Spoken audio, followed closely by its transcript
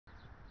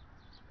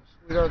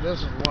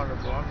This is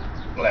wonderful.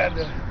 I'm glad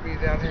to be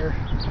down here.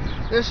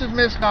 This is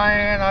Miss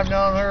Dianne. I've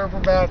known her for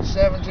about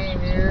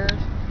 17 years.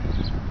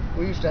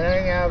 We used to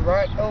hang out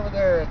right over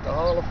there at the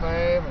Hall of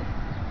Fame.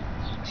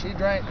 And she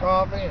drank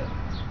coffee and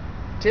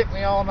tipped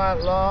me all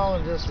night long,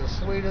 and just the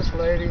sweetest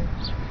lady.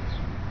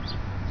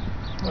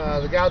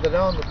 The guy that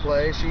owned the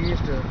place, she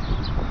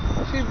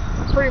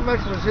pretty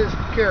much was his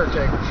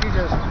caretaker. She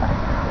just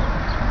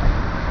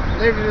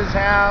lived at his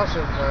house,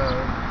 and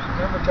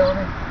remember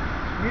Tony?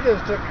 You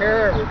just took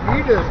care of it.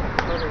 You just...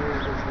 Tony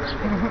was just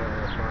renting a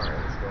bar,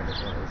 is what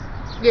it was.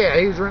 Yeah,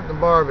 he was renting the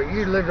bar, but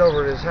you lived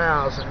over at his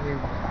house, and you...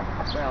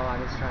 Well,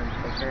 I was trying to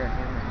take care of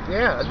him.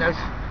 Yeah, and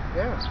that's...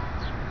 Yeah.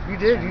 You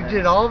did. You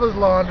did all of his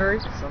laundry.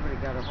 Somebody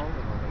got a hold of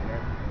him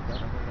again. They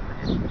got a hold of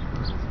him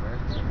on his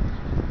birthday.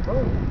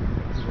 Oh.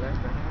 He left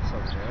the house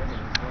over there,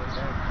 and he's going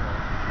back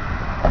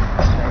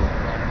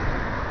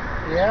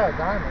to Yeah,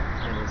 Diamond.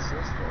 and his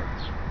sister.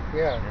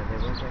 Yeah. And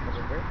they went to have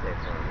a birthday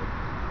party.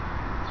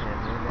 And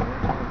when they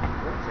went to have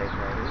a birthday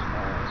party,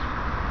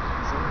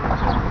 somebody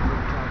took a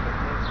big chocolate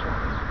cake for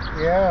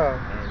him. Yeah.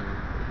 And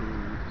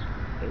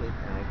he ate,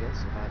 I guess,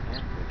 about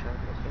half the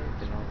chocolate cake,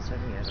 and all of a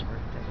sudden he had a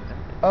heart attack and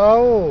died.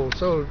 Oh,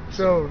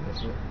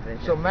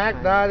 so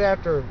Mac died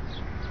after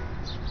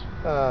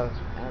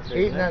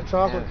eating that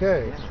chocolate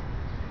cake.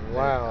 Yeah.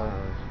 Wow.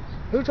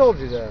 Who told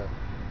you that?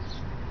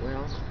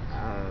 Well,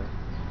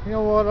 you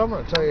know what? I'm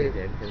going to tell you.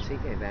 Tony did, because he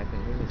came back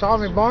and he was...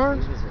 Tommy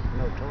Barnes?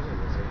 No, Tony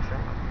was in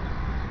shock.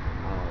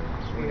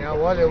 You know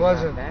what? It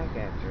wasn't. Back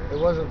after It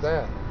wasn't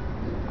that.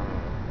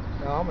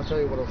 No, I'm gonna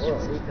tell you what it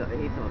was. He thought the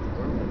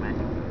world of Mac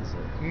was.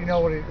 You know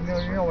what? You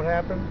know what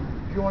happened?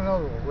 Do you want to know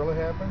what really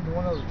happened? Do you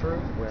want to know the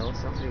truth? Well,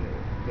 somebody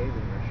gave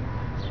him a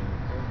shot.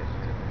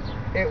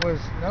 It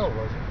was no, it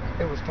wasn't.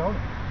 It was Tony.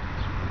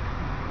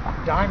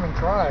 Diamond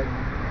tried,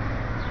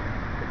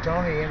 but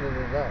Tony ended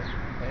it up,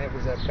 and it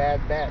was that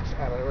bad batch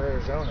out of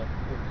Arizona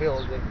that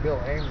Bill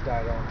Ames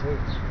died on too.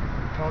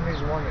 Tony's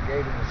the one that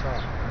gave him the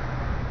shot.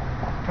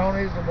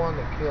 Tony's the one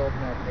that killed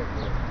Mac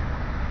Nicholas.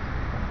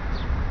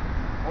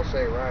 I'll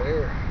say it right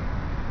here.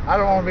 I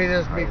don't want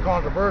to be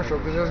controversial,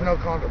 because there's no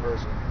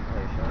controversy.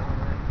 They shot him,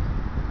 right?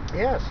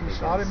 Yes, he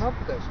shot him up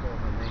with that stuff.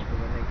 When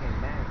they came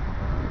back,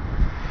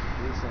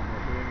 we said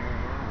we're doing no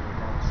wrong.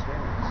 We're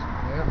downstairs.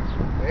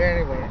 Yeah.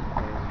 Anyway.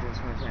 They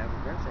just went to have a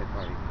birthday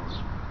party for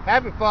him.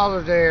 Happy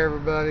Father's Day,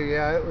 everybody.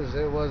 Yeah, it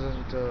wasn't.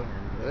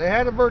 They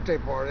had a birthday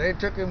party. They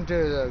took him to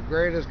the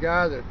greatest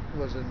guy that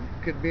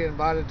could be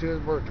invited to his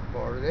birthday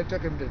party. They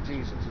took him to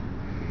Jesus.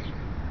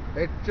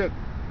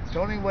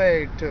 Tony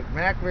Wade took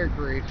Mac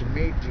Vickery to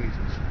meet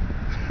Jesus.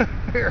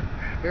 here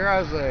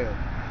I say it.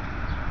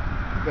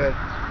 But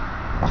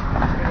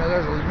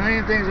there's a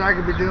million things I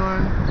could be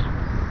doing.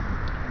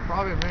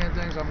 Probably a million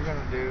things I'm going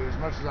to do, as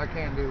much as I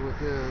can do with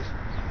this.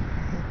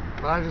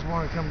 But I just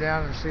want to come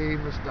down and see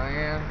Miss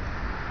Dianne.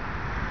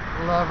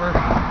 Love her.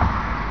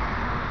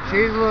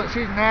 She's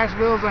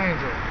Nashville's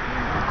angel.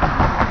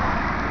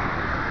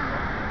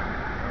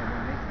 And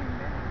when they came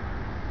back,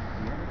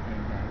 the other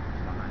came back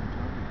behind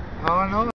Tony. Oh, I know.